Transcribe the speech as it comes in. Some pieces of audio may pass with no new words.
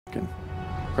And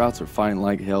Krauts are fighting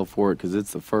like hell for it because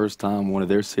it's the first time one of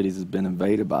their cities has been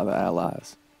invaded by the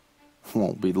Allies.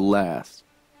 Won't be the last.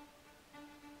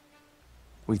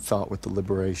 We thought with the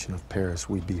liberation of Paris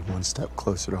we'd be one step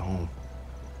closer to home.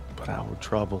 But our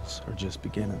troubles are just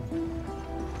beginning.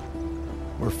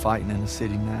 We're fighting in the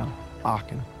city now,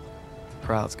 Aachen.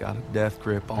 Kraut's got a death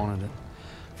grip on it, and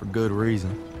for good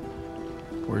reason.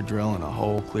 We're drilling a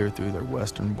hole clear through their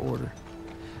western border.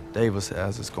 Davis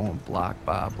has us going block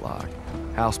by block,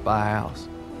 house by house.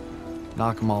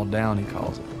 Knock them all down, he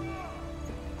calls it.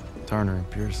 Turner and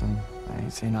Pearson, I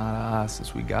ain't seen eye to eye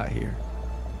since we got here.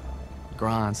 The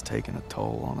grind's taking a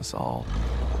toll on us all.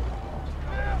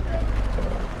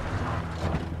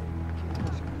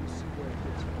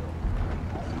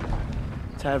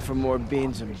 Time for more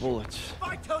beans and bullets. If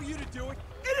I tell you to do it,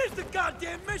 it is the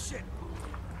goddamn mission!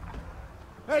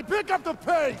 Hey, pick up the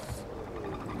pace!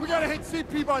 We gotta hit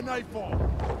CP by nightfall.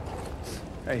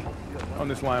 Hey, on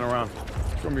this line around.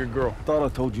 Show me your girl. Thought I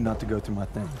told you not to go through my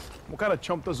things. What kind of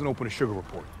chump doesn't open a sugar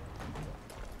report?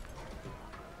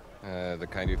 The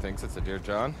kind who thinks it's a Dear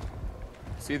John.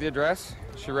 See the address?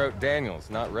 She wrote Daniels,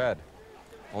 not Red.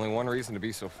 Only one reason to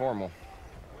be so formal.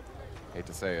 Hate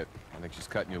to say it, I think she's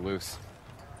cutting you loose.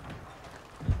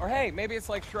 Or hey, maybe it's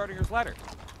like Schrodinger's letter.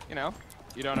 You know,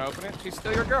 you don't open it, she's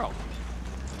still your girl.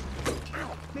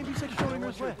 Maybe it's like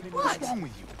Schrodinger's letter. What's wrong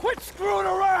with you? Quit screwing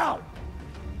around!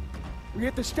 We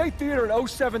hit the State Theater at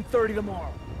 07:30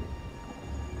 tomorrow.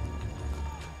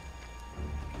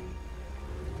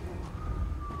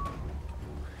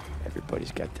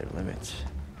 Everybody's got their limits.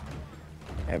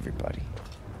 Everybody.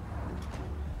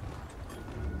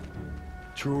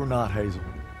 True or not, Hazel,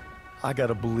 I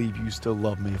gotta believe you still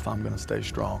love me if I'm gonna stay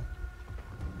strong.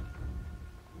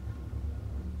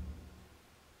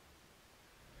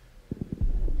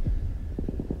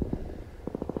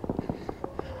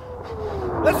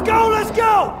 Let's go! Let's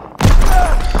go!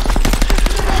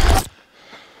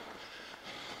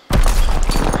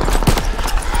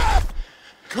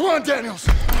 Come on, Daniels!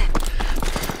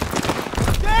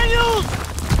 Daniels!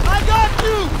 I got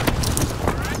you!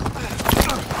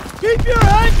 Keep your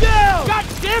head down! God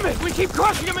damn it! We keep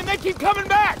crushing them and they keep coming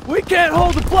back! We can't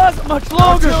hold the plaza much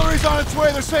longer! Artillery's on its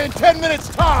way, they're saying 10 minutes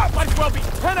top! Might as well be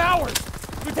 10 hours!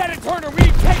 Lieutenant Turner, we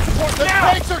need tank support The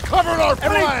now! tanks are covering our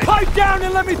Everybody flank! pipe down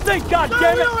and let me think,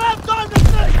 goddammit! We don't have time to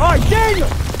think! Alright, Daniel!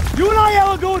 You and I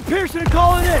will go with Pearson and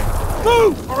call it in!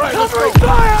 Move! Alright, let's Covering go!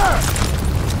 fire!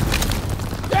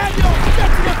 Daniel, get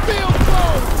to the field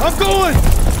zone! I'm going!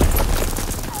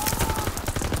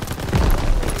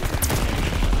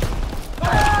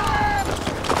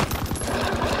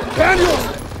 Daniels!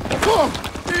 Come!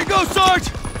 Here you go, Sarge!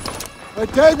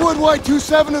 At Deadwood White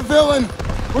 27 to Villain.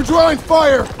 We're drawing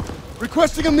fire.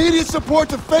 Requesting immediate support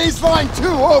to phase line 2,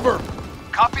 over.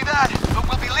 Copy that, but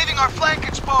we'll be leaving our flank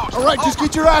exposed. All right, just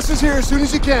get your asses here as soon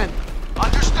as you can.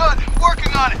 Understood.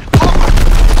 Working on it. Over.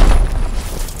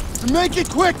 And make it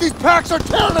quick, these packs are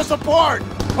tearing us apart!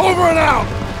 Over and out!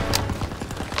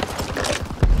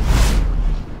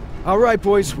 All right,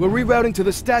 boys, we're rerouting to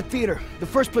the Stat Theater. The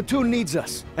first platoon needs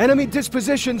us. Enemy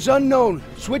dispositions unknown.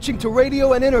 Switching to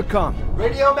radio and intercom.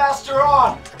 Radio master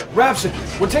on! Rapson,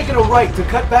 we're taking a right to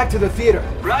cut back to the theater.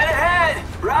 Right ahead!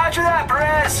 Roger that,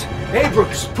 Perez!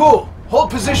 Abrams, pull.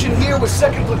 Hold position here with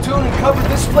 2nd platoon and cover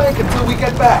this flank until we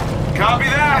get back. Copy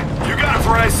that! You got it,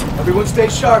 Perez! Everyone stay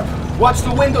sharp. Watch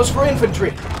the windows for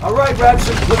infantry. All right,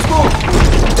 Rapson, let's move.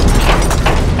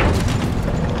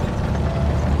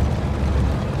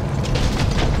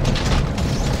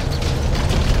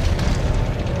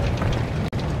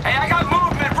 Hey, I got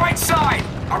movement right side!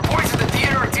 Our boys at the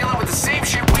theater are dealing with the same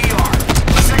shit we are.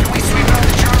 The second we sweep out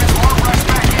the Germans, we'll rush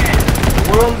back in.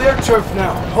 We're on their turf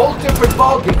now. Whole different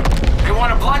ballgame. They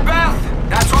want a bloodbath?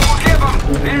 That's what we'll give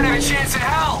them. They don't have a chance in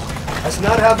hell. That's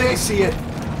not how they see it.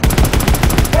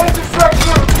 Hands are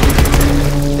structure!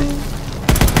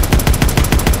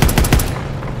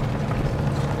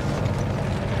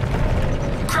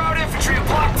 Crowd infantry are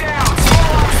blocked down.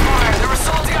 Small arms fire. They're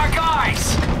assaulting our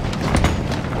guys.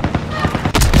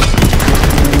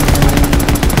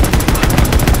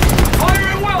 Fire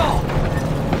at will.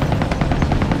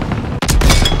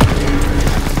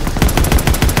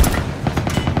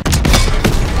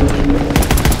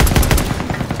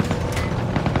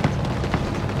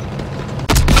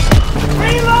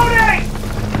 Reload!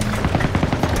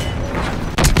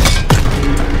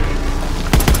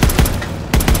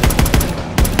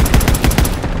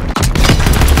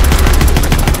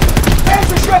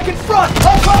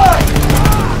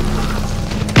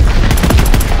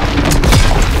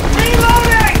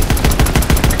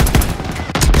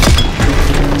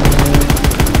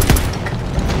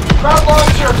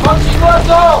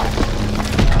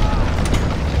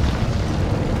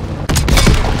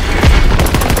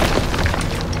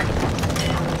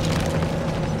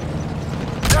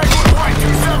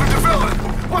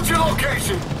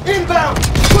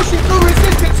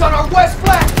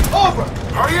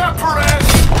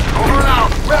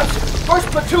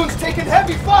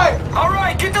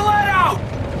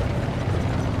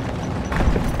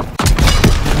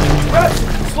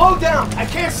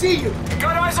 see you!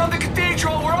 Got eyes on the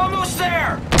cathedral! We're almost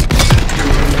there!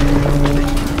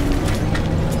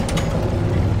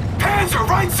 Panzer,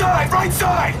 right side! Right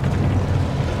side!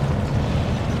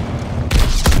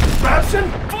 Rapson?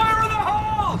 Fire in the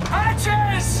hole!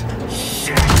 Hatches!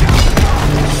 Shit!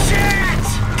 Shit!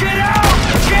 Get out!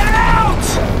 Get out!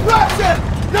 Rapson!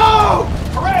 No!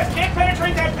 Perez, can't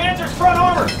penetrate that Panzer's front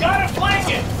armor! Gotta flank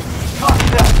it! Copy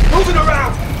that. Moving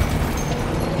around!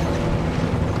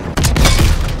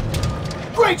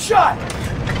 Great shot!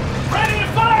 Ready to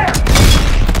fire!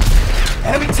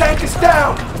 Enemy tank is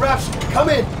down! Rapson, come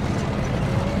in!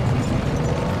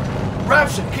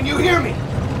 Rapson, can you hear me?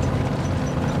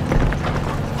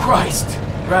 Christ!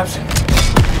 Rapson.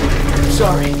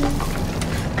 Sorry.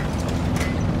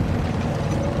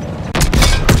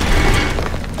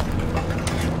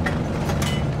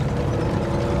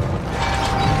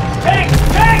 Tank!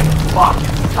 Tank! Fuck!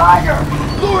 Tiger!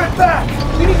 Lure it back!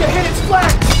 We need to hit its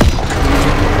flanks!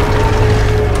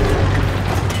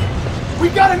 We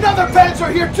got another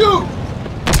Panzer here too!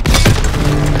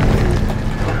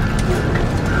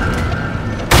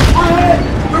 We're in!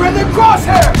 We're in their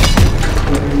crosshairs!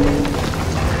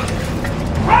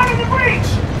 Round in the breach!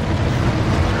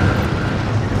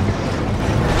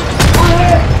 We're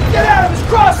in! Get out of his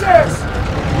crosshairs!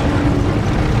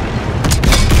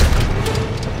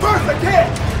 Perfect hit!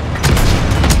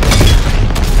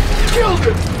 Killed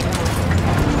him!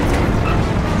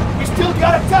 We still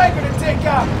got a Tiger to take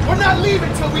out! We're not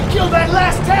leaving till we kill that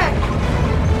last tank!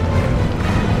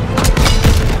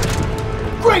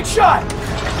 Great shot!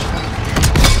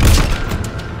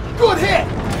 Good hit!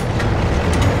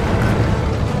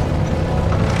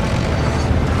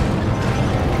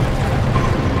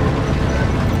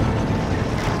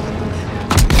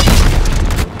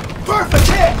 Perfect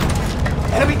hit!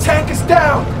 Enemy tank is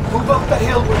down! Move up the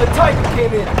hill where the Tiger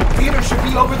came in. Theater should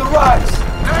be over the rise.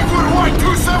 Dagwood White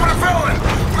 27 to Villain!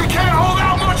 We can't hold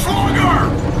out much longer!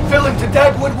 Filling to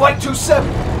Dagwood White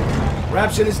 27.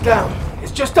 Rapson is down.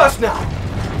 It's just us now.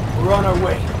 We're on our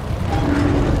way.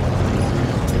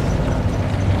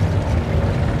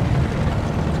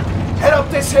 Head up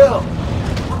this hill.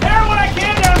 Repair what I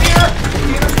can down here! The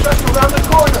theater's just around the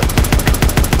corner.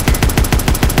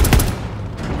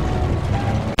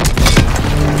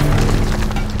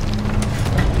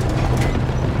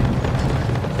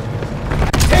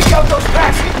 Take out those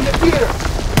packs hitting the theater.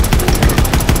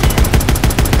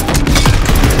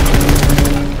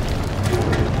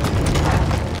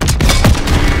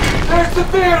 There's the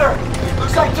theater!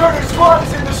 Looks like Turner's squad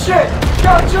is in the shit!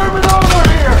 Got a German owner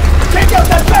here! Take out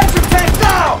that Panzer tank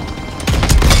now!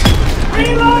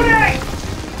 Reloading!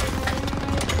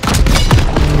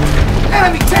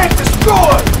 Enemy tank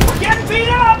destroyed! We're getting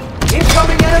beat up!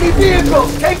 Incoming enemy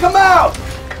vehicles! Take them out!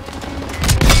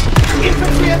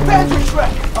 Infantry and Panzer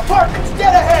Trek! Apartments,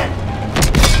 dead ahead!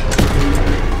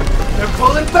 They're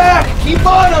pulling back! Keep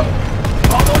on them!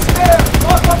 Almost there!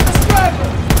 Lock up the straggler!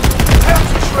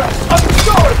 Panzer Trek, up the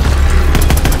storage!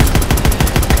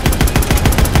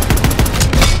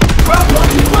 Ground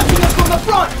launch punching us from the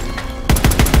front!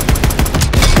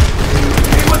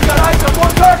 Anyone got eyes on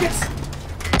more targets?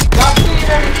 Not seeing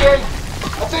anything!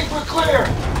 I think we're clear!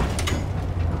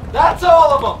 That's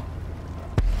all of them!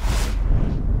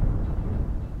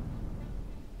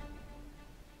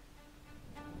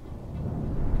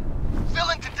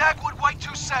 Villain to Dagwood White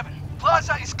 27.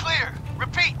 Plaza is clear.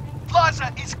 Repeat,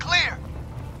 Plaza is clear.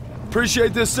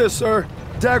 Appreciate the assist, sir.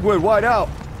 Dagwood, White out.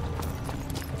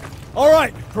 All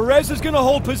right, Perez is gonna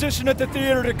hold position at the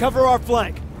theater to cover our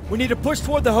flank. We need to push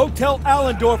toward the Hotel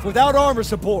Allendorf without armor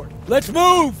support. Let's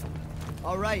move!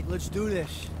 All right, let's do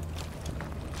this.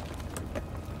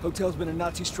 Hotel's been a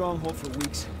Nazi stronghold for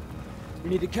weeks. We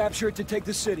need to capture it to take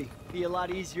the city. Be a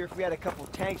lot easier if we had a couple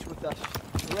tanks with us.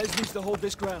 Perez needs to hold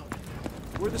this ground.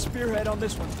 We're the spearhead on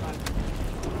this one, Tyler.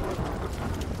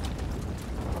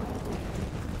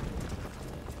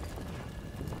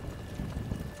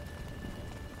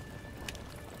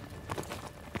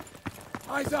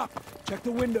 Eyes up! Check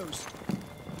the windows.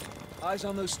 Eyes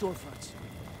on those storefronts.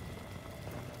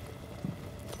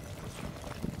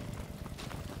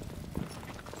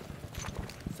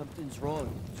 Something's wrong.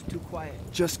 It's too quiet.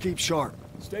 Just keep sharp.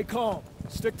 Stay calm.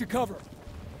 Stick to cover.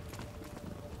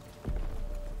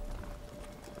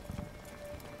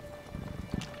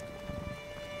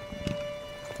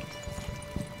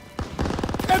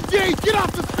 MG, get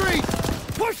off the street!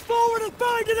 Push forward and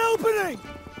find an opening!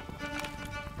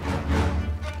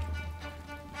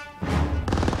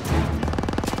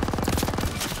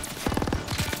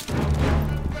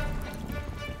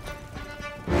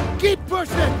 Keep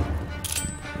pushing!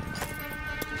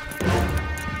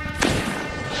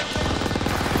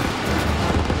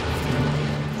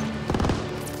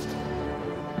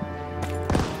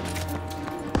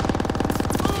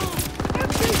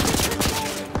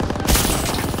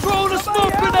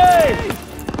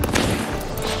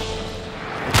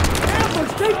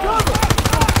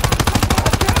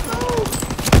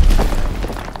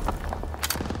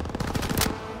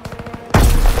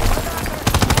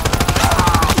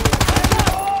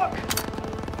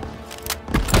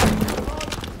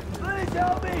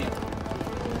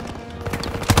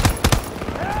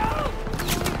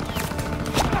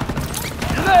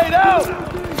 out!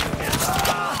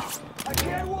 I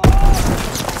can't walk!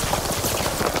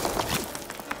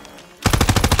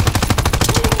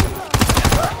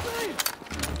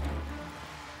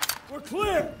 We're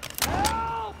clear!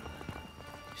 Help!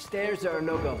 Stairs are a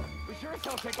no-go. We sure as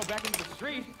hell can't go back into the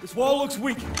street. This wall looks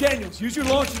weak. Daniels, use your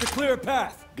launcher to clear a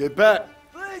path. Get back.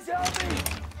 Please help me!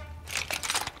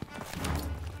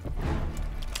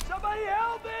 Somebody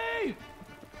help me!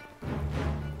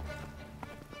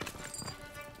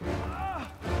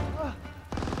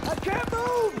 I can't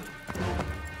move!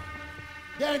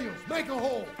 Daniels, make a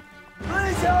hole.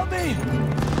 Please help me!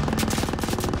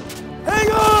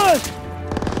 Hang on!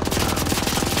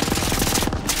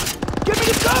 Give me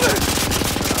the cover!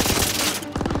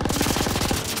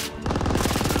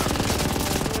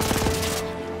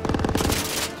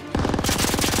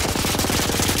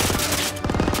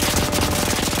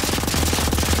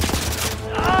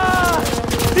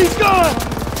 He's gone!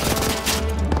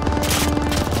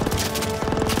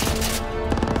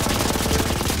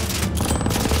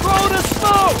 Throw the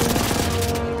smoke!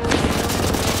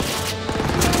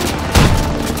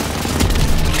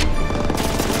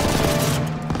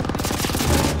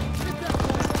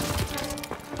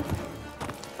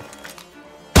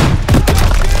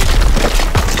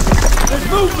 There's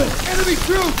movement! Enemy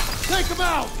troops! Take them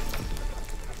out!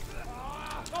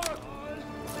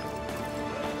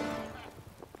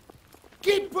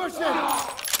 Keep pushing!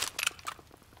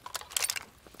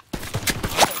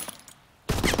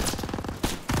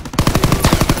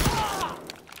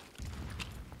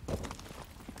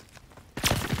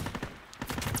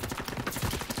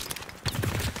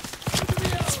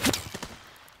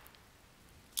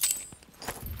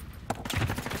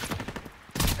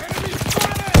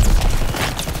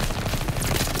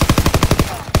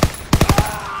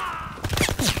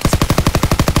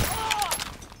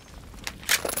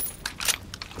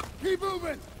 Keep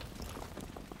moving!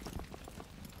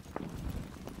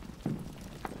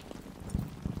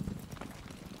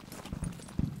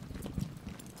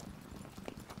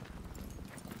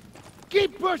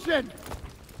 Keep pushing!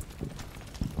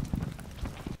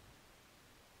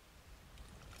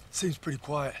 Seems pretty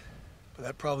quiet, but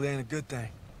that probably ain't a good thing.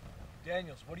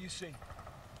 Daniels, what do you see?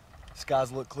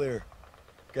 Skies look clear.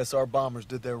 Guess our bombers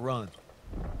did their run.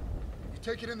 You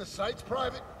taking in the sights,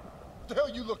 Private? What the hell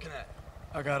are you looking at?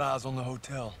 I got eyes on the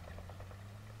hotel.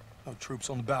 No troops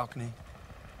on the balcony.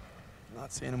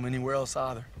 Not seeing them anywhere else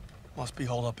either. Must be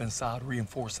holed up inside,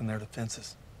 reinforcing their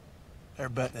defenses. They're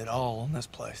betting it all on this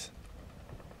place.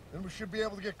 Then we should be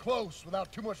able to get close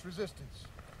without too much resistance.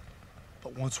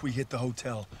 But once we hit the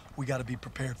hotel, we gotta be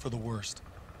prepared for the worst.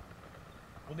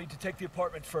 We'll need to take the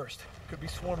apartment first. Could be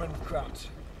swarming with crowds.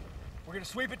 We're gonna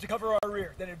sweep it to cover our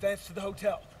rear, then advance to the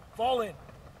hotel. Fall in.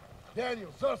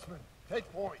 Daniel, Zussman, take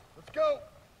point. Let's go!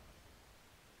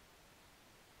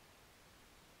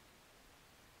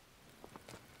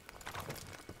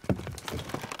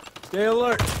 Stay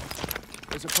alert.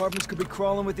 Those apartments could be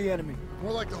crawling with the enemy.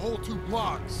 More like the whole 2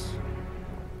 blocks.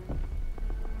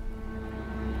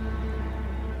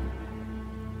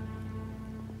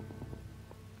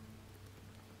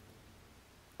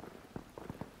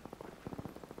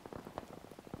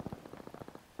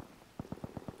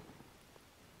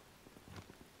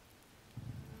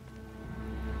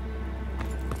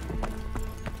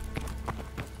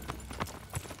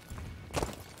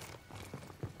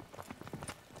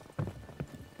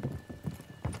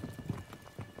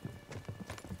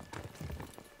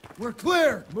 We're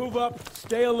clear! Move up,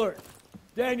 stay alert.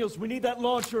 Daniels, we need that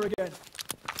launcher again.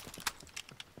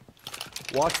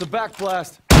 Watch the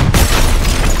backblast.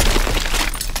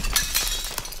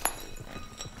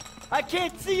 I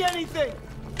can't see anything!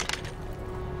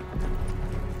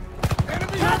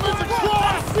 Enemy Captain's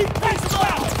across! Peace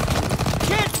out!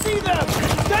 Can't see them!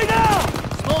 Stay down!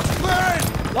 Smoke's clearing!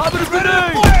 Lob it a Ready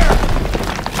grenade! to fire!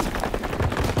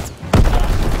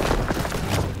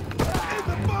 In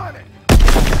the bonnet!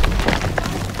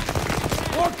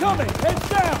 More coming! Heads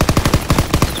down!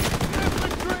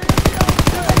 Infantry in the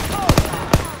outside!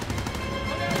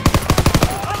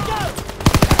 I got it!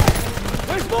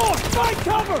 There's more! Find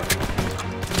cover!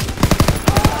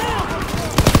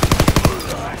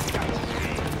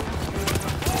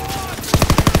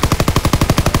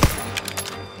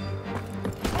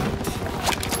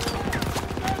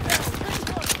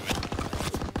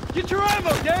 Get your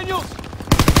ammo, Daniels!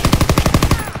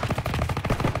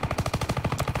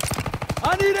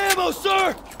 I need ammo,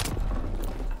 sir!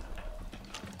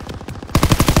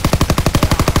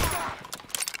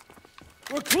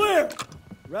 We're clear!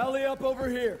 Rally up over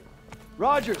here.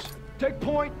 Rogers, take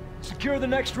point. Secure the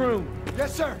next room.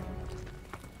 Yes, sir!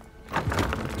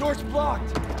 Door's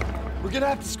blocked. We're gonna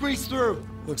have to squeeze through.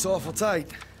 Looks awful tight.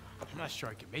 I'm not sure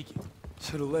I can make it.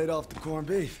 Should have laid off the corned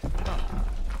beef.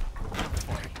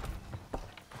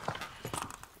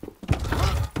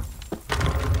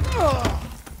 Oh,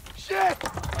 shit!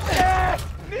 Shit!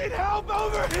 Need help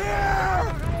over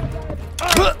here!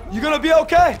 You gonna be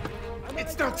okay?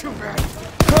 It's not too bad.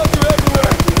 Cops are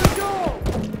everywhere. Let's go!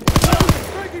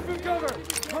 Breaking for cover!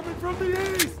 Coming from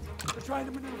the east! They're trying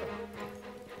to maneuver.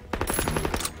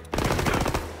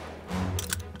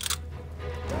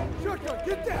 Shotgun,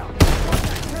 get down!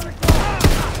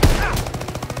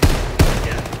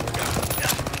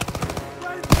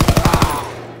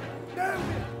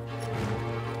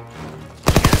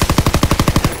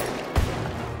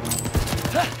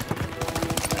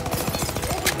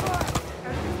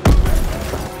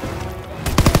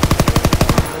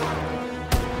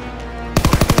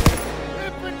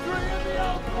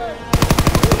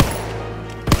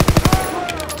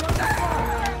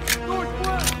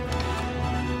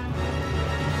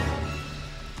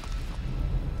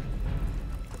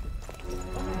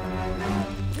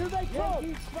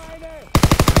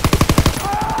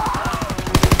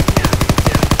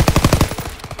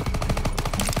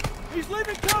 He's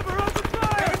leaving cover! Open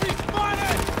fire! Enemy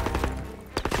spotted!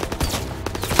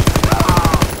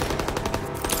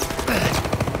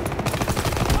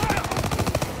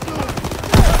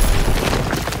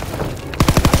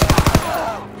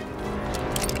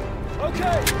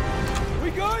 Okay! We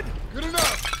good? Good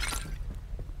enough!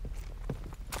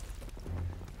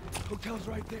 Hotel's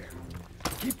right there.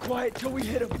 Keep quiet till we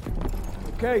hit him.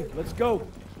 Okay, let's go.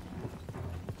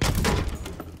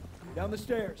 Down the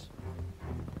stairs.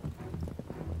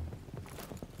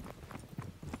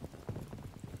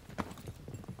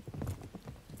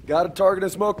 Got a target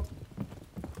and smoke.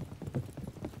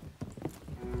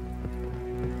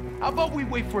 How about we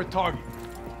wait for a target?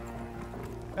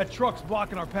 That truck's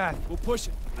blocking our path. We'll push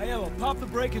it. Aiello, pop the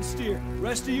brake and steer.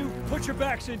 Rest of you, put your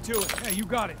backs into it. Hey, you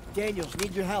got it. Daniels,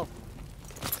 need your help.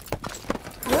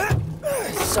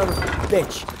 Son of a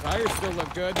bitch. Tires still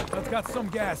look good. I've got some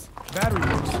gas. Battery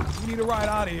works. We need a ride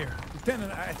out of here.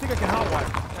 Lieutenant, I think I can hotwire.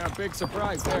 Yeah, big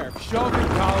surprise there. Shove it,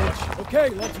 college. Okay,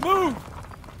 let's move!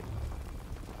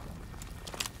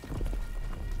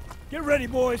 Get ready,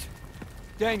 boys.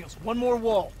 Daniels, one more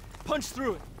wall. Punch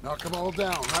through it. Knock them all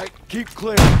down, right? Keep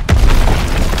clear.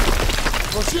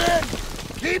 Push in!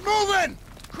 Keep moving!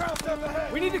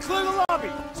 We need to clear the lobby.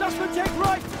 Suspect take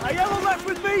right. Aiello left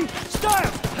with me.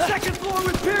 Style. Second floor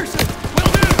with Pearson.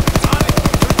 Will do! On it!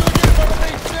 We're gonna get above the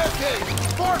main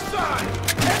staircase! Far side!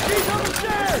 MG's on the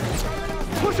stairs.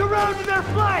 Push around to their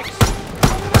flanks.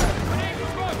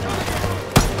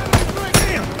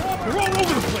 Damn! They're all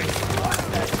over the place!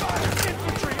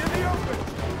 Infantry in the open!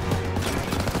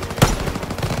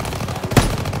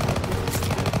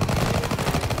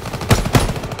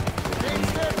 Main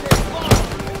staircase locked!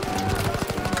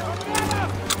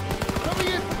 Coming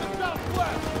in from the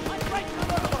southwest!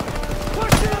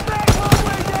 Push to the back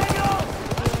hallway, Daniel.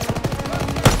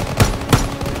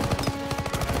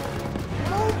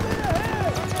 Open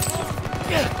ahead.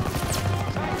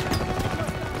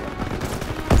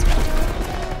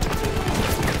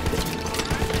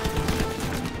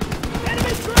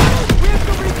 Enemy through! We have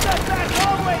to reach that back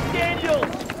hallway, Daniel.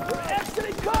 We're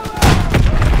exiting cover.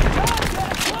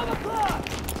 Contact 12 o'clock.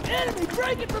 Enemy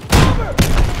breaking from cover.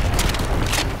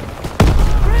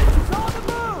 Prince is on the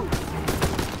move.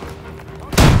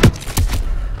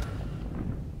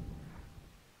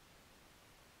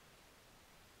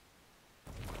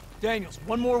 Daniels,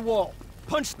 one more wall.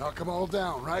 Punch. Knock them all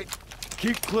down, right?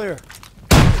 Keep clear.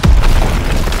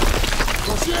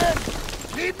 Push in!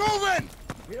 Keep moving!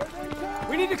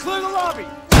 We need to clear the lobby.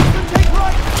 Suspect take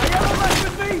right. Aiello left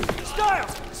with me.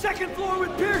 Stiles, second floor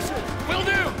with Pearson. Will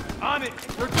do! On it!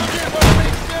 They're coming in above the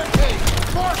main staircase!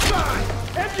 Far side!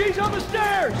 MG's on the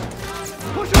stairs.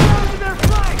 Push around to their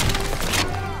flank.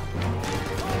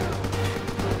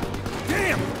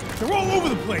 Damn! They're all over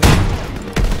the place!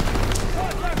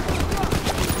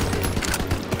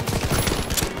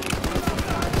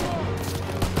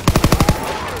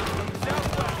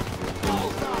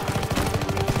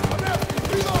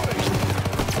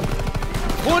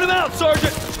 Point him out,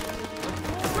 Sergeant.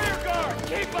 Rear guard,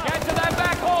 keep up! Get to that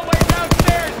back hallway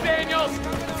downstairs, Daniels!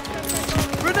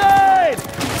 Grenade!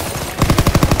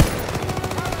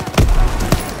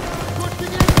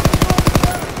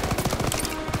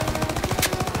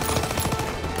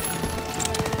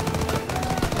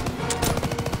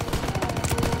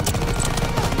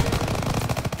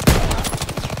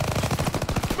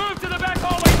 Move to the back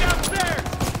hallway downstairs!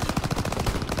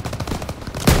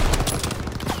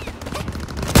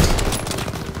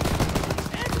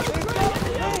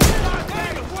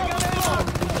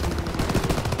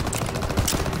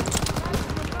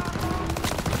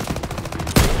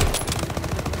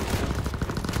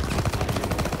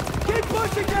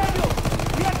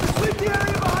 the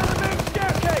area behind the main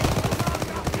staircase!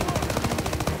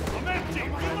 I'm empty!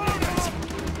 Reloading!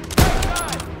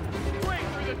 Straight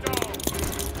through the dome!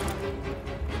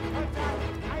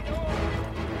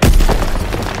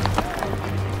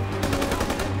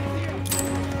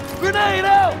 Grenade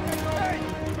out! Hey!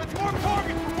 Let's mark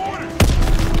targets for orders!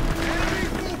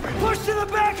 Enemies moving! Push to the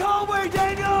back hallway,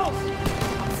 Daniels!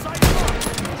 Sight on!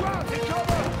 Drop! Take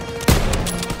cover!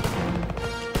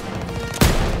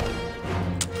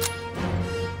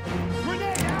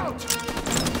 Grenade out!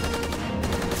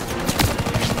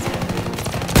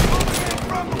 Moving in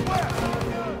from the west!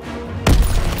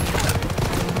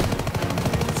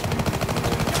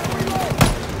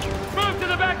 Move to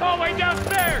the back hallway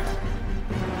downstairs!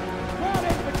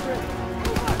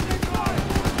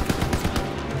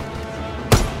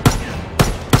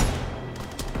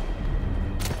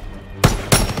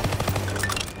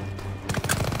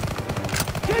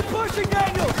 Keep pushing,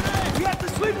 Daniels! We have to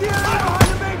sweep the area behind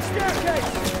the main staircase!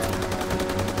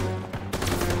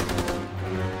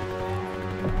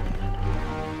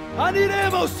 I need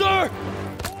ammo, sir!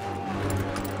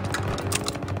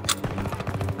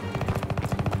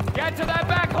 Get to that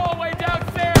back hallway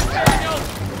downstairs, Daniels!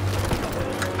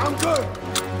 I'm good!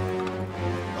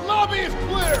 The lobby is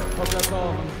clear! Hope that's all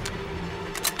of them.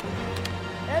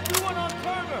 Everyone on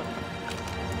Turner!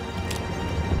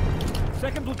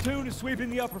 Second platoon is sweeping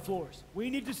the upper floors. We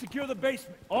need to secure the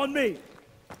basement. On me!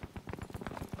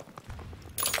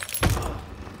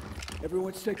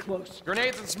 Everyone stay close.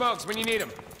 Grenades and smokes when you need them.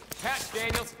 Patch,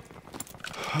 Daniels.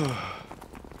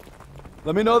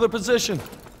 Let me know the position.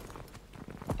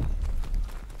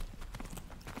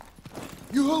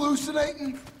 You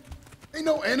hallucinating? Ain't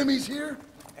no enemies here?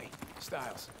 Hey,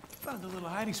 Styles, found a little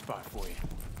hiding spot for you.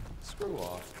 Screw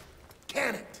off.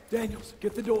 Can it? Daniels,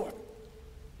 get the door.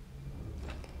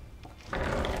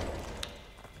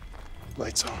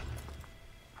 Lights on.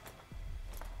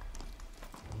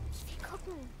 Ich will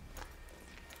gucken.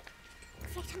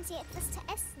 Vielleicht haben sie etwas zu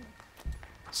essen.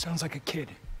 Sounds like a kid.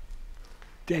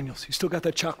 Daniels, you still got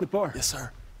that chocolate bar? Yes, sir.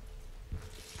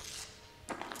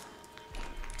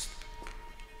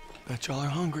 Bet y'all are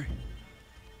hungry.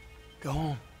 Go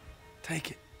home.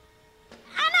 Take it.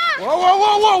 Whoa, whoa,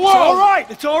 whoa, whoa, whoa! It's all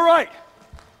right! It's all right!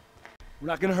 We're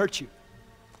not gonna hurt you.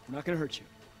 We're not gonna hurt you.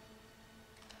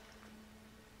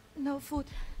 No food.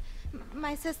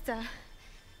 My sister.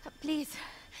 Please.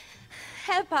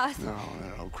 Help us.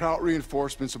 No. Kraut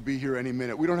reinforcements will be here any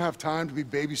minute. We don't have time to be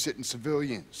babysitting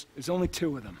civilians. There's only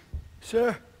 2 of them.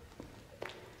 Sir,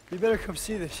 you better come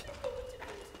see this.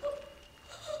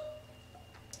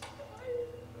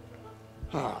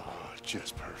 Oh,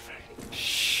 just perfect.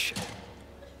 Shh.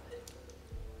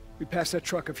 We passed that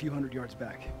truck a few hundred yards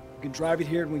back. We can drive it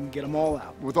here and we can get them all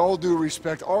out. With all due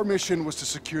respect, our mission was to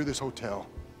secure this hotel.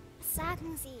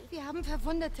 Sagen Sie. Wir haben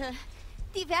Verwundete.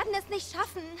 Die werden es nicht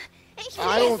schaffen. Ich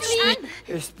I will don't es speak- an.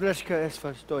 Ich spreche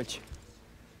etwas Deutsch.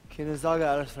 Keine Sorge,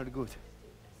 alles wird gut.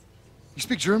 You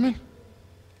speak German?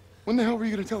 When the hell were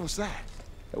you gonna tell us that?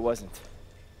 It wasn't.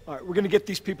 All right, we're gonna get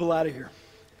these people out of here.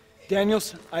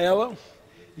 Daniels, Aiello,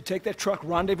 you take that truck,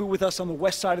 rendezvous with us on the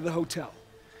west side of the hotel.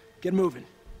 Get moving.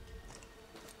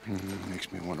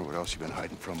 Makes me wonder what else you've been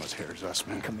hiding from us, Herr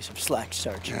Zussman. Cut me some slack,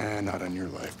 Sergeant. Nah, not on your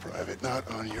life, Private. Not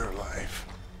on your life.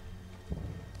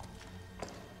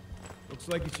 Looks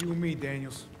like it's you and me,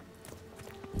 Daniels.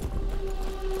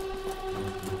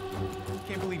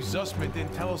 Can't believe Zussman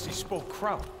didn't tell us he spoke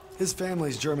Kraut. His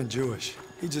family's German-Jewish.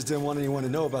 He just didn't want anyone to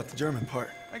know about the German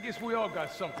part. I guess we all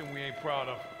got something we ain't proud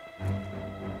of.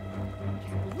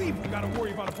 Can't believe we gotta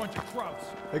worry about a bunch of Krauts.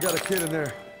 They got a kid in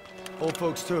there. Old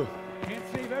folks, too. Can't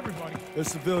save everybody. They're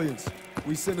civilians.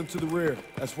 We send them to the rear.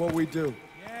 That's what we do.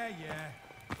 Yeah.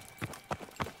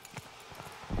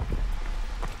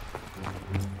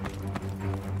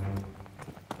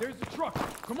 There's the truck.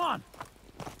 Come on.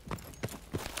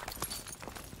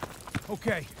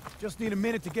 Okay, just need a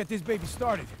minute to get this baby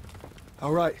started.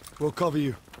 All right, we'll cover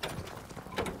you.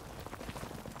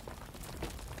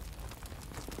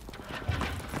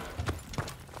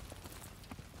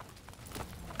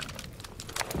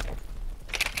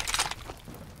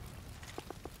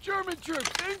 German troops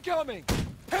incoming!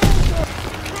 Get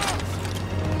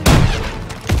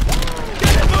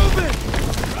it moving!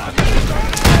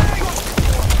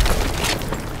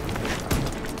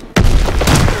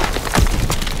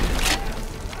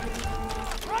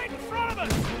 Right in front of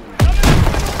us!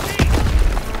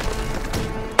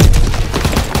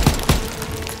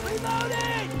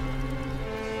 Reloading!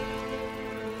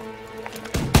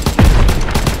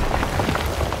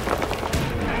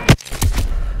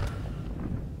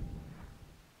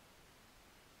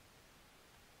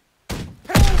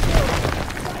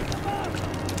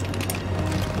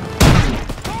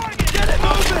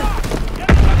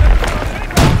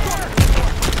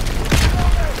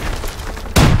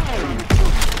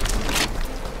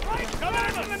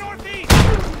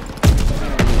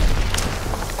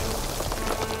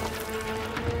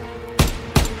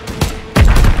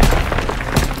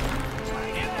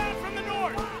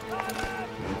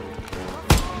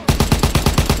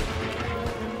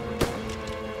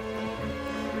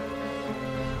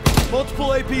 Multiple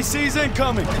APCs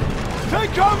incoming!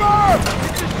 Take cover!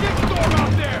 It's a shitstorm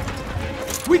out there!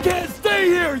 We can't stay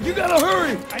here! You gotta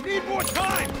hurry! I need more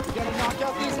time! We gotta knock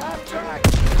out these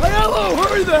half-tracks! Hello,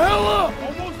 hurry the hell up!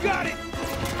 Almost got it!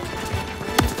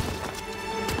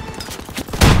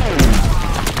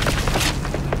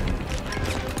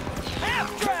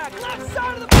 Half-track! Left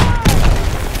side of the bar!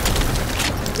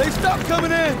 They stopped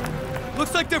coming in!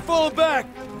 Looks like they're falling back!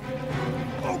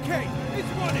 Okay, it's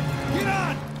running! Get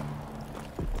on!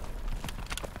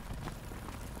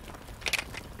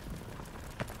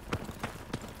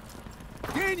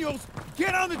 Daniels,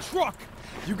 get on the truck!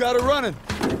 You got it running.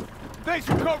 Thanks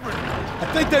for covering.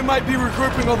 I think they might be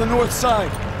regrouping on the north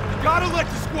side. Gotta let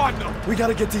the squad know. We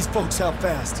gotta get these folks out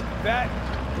fast. That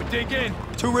would dig in.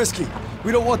 Too risky.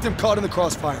 We don't want them caught in the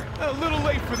crossfire. A little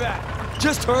late for that.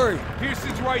 Just hurry.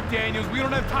 Pearson's right, Daniels. We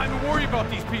don't have time to worry about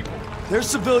these people. They're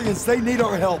civilians. They need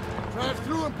our help. Drive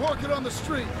through and park it on the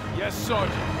street. Yes,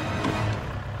 Sergeant.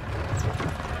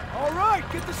 All right,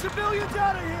 get the civilians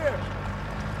out of here!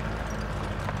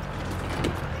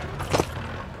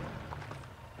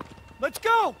 Let's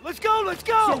go! Let's go! Let's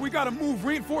go! So we gotta move.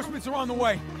 Reinforcements are on the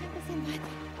way.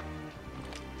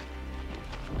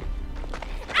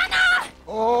 Anna!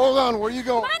 Oh, hold on. Where you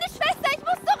going? Meine Schwester, ich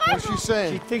muss zurück! What's she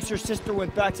saying? She thinks her sister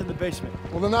went back to the basement.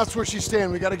 Well, then that's where she's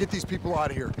staying. We gotta get these people out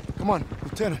of here. Come on.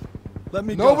 Lieutenant, let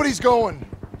me go. Nobody's going.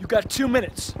 You got 2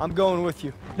 minutes. I'm going with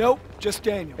you. Nope, just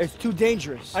Daniel. It's too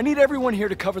dangerous. I need everyone here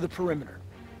to cover the perimeter.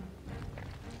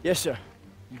 Yes, sir.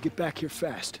 You get back here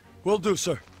fast. Will do,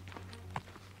 sir.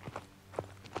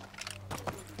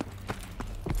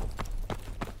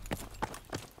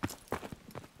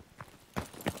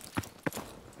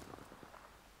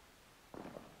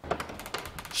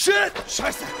 Shit!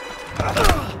 Scheiße!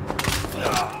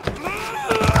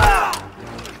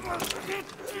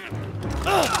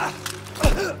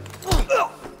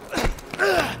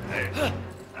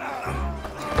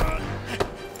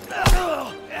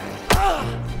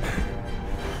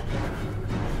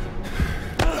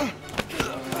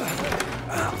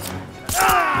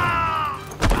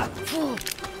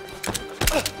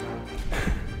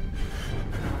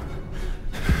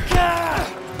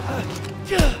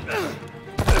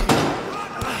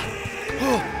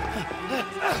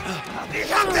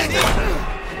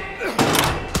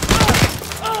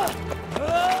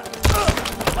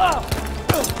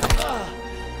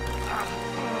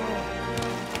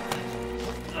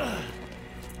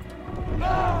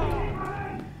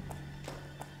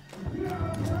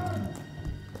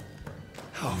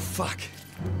 Oh, fuck.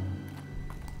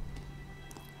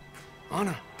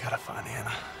 Anna. Gotta find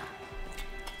Anna.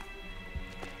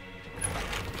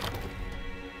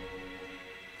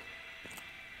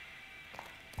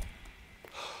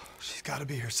 She's gotta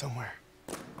be here somewhere.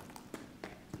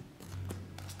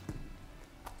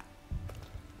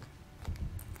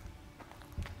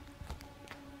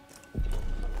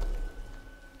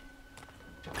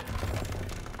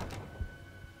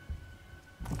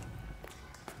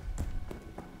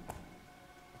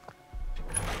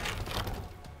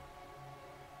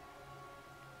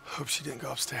 Hope she didn't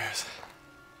go upstairs.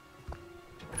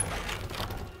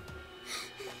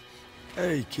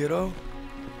 Hey, kiddo.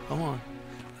 Come on.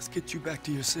 Let's get you back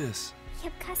to your sis. Ich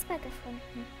hab Kasper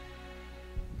gefunden.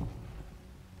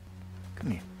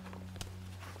 Come here.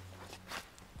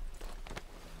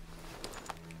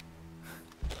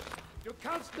 Du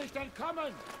kannst nicht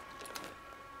entkommen.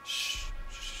 Shh.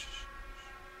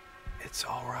 It's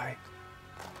all right.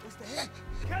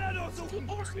 Keller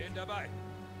durchsuchen! Bin dabei.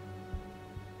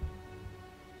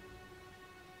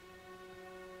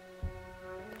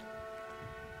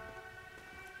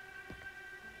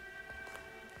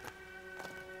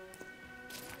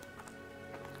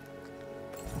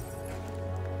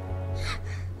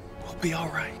 We'll be all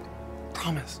right.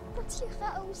 Promise. Und hier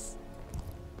raus.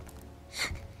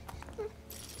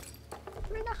 Ich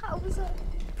will nach Hause.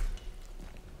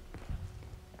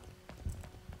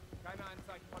 Keine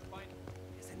Anzeichen von Feinden.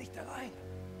 Wir sind nicht allein.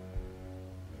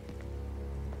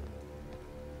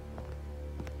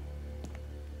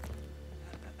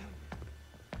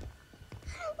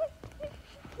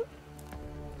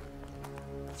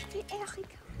 Ich will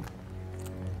Erika.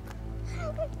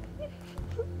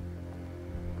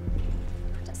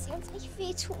 Dass sie uns nicht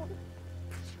wehtun.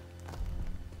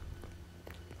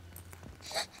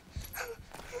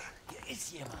 Hier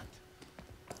ist jemand.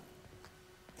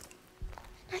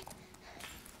 Nein.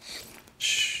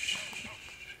 Shh.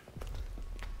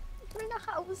 Ich will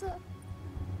nach Hause.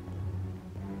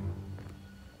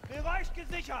 Bereich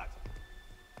gesichert.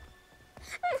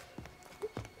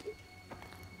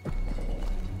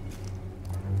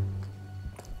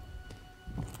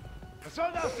 Was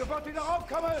soll das? Sofort wieder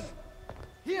raufkommen!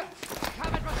 Hier! Ich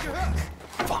habe etwas gehört!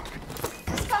 Fuck!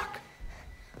 Fuck!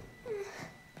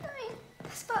 Nein,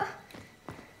 das war...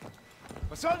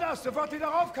 Was soll das? Sofort wieder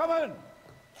raufkommen!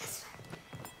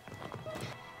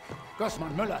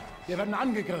 Gossmann, Müller, wir werden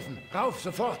angegriffen. Rauf,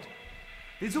 sofort!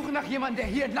 Wir suchen nach jemandem, der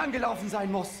hier entlang gelaufen sein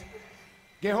muss.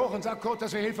 Geh hoch und sag Kurt,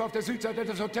 dass wir Hilfe auf der Südseite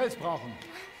des Hotels brauchen.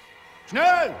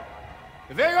 Schnell!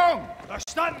 Bewegung!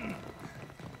 Verstanden!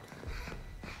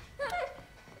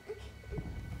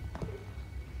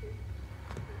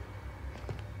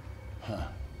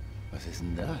 Was ist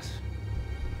denn das?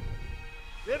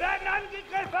 Wir werden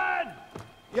angegriffen!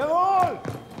 Jawohl!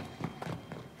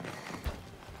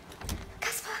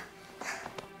 Kaspar!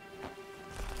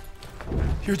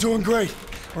 You're doing great.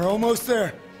 We're almost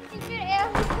there. Ich will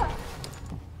Erika.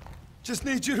 Just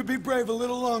need you to be brave a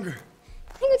little longer.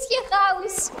 Bring uns hier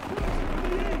raus.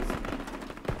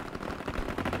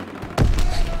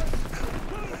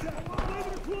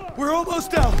 We're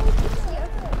almost out.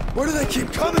 Where do they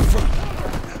keep coming from?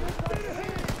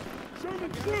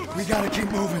 We gotta keep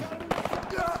moving.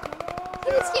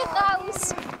 Bring uns hier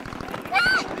raus.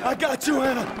 I got you,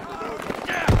 Anna.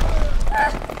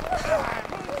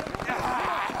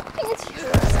 Bring uns hier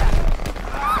raus.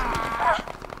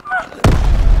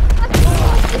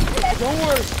 Don't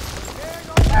worry.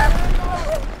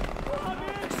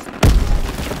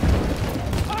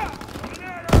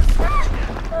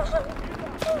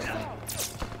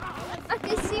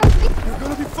 You're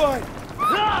gonna be fine.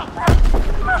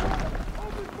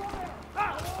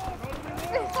 Ich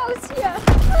will raus hier.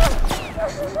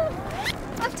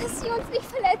 Ach, dass sie uns nicht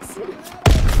verletzen.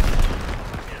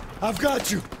 I've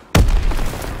got you.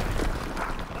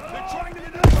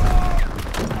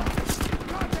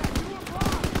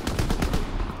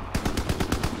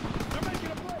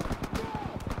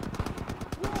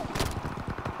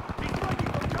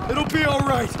 It'll be all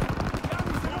right.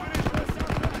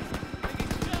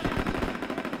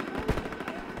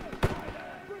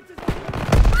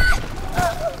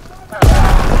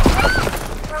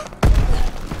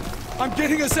 I'm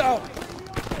getting us out.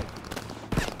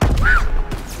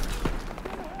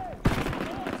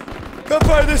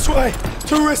 Gunfire this way.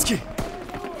 Too risky.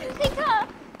 Rika!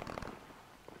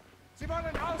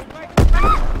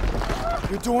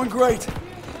 You're doing great.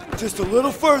 Just a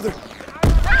little further.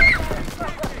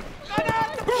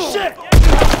 Shit!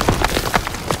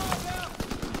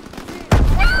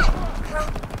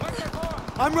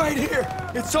 I'm right here.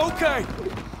 It's okay.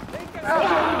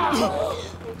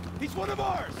 He's one of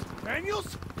ours!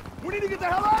 Daniels? We need to get the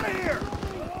hell out of here!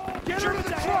 Get her to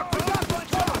the truck! We got the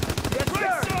truck! Yes,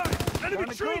 sir!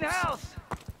 Enemy troops! House!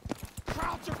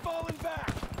 Krauts are falling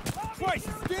back! Christ,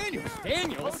 it's Daniels!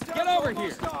 Daniels? Get over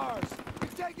here! Stars.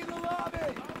 He's taking the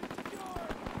lobby!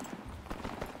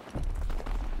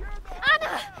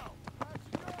 Anna!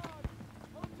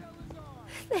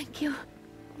 Thank you.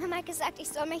 Mama hat gesagt, ich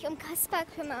soll mich Kaspar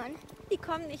kümmern. Die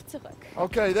kommen nicht zurück.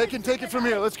 Okay, they can take it from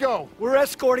here. Let's go. We're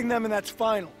escorting them and that's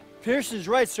final. Pearson's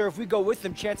right, sir. If we go with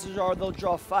them, chances are they'll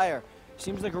draw fire.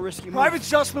 Seems like a risky move. Private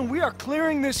Sussman, we are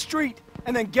clearing this street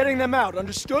and then getting them out,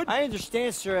 understood? I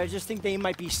understand, sir. I just think they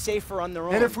might be safer on their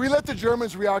own. And if we let the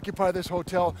Germans reoccupy this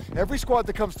hotel, every squad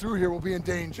that comes through here will be in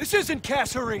danger. This isn't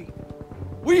Kasserine.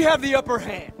 We have the upper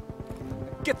hand.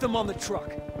 Get them on the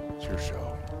truck. It's your show.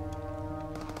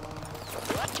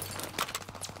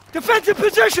 Defensive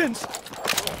positions!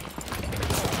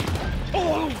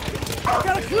 Oh!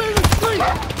 Gotta clear the street!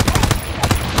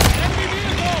 Enemy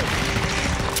vehicle!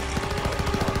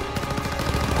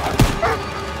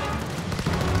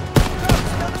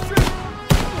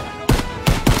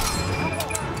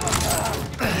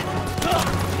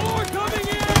 More coming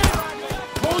in!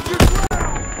 Hold your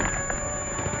ground!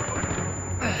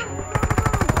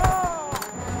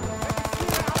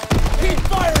 Keep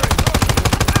firing!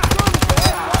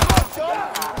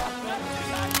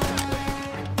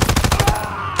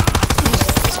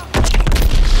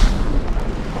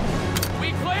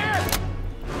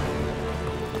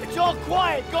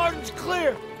 Quiet! Garden's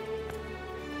clear!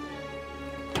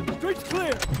 Street's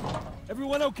clear!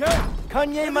 Everyone okay?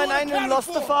 Kann jemand einen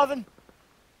Laster fahren?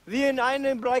 Wir in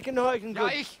einen Breckenhäusen. Ja,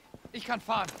 ich kann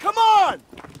fahren. Come on!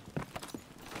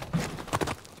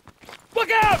 Look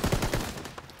out!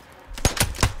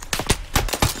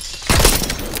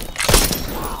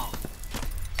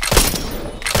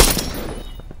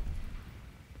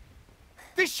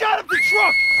 They shot up the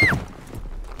truck!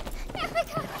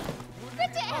 Erika!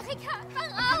 Bitte, Erika!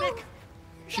 Wach auf!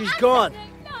 She's gone.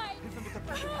 Nein!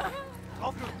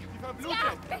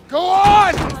 Go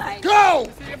on! Go!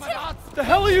 What the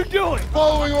hell are you doing?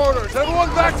 Following orders. Everyone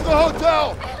back to the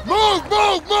hotel. Move,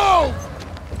 move, move!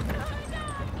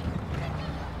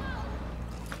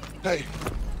 Hey,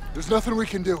 there's nothing we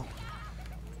can do.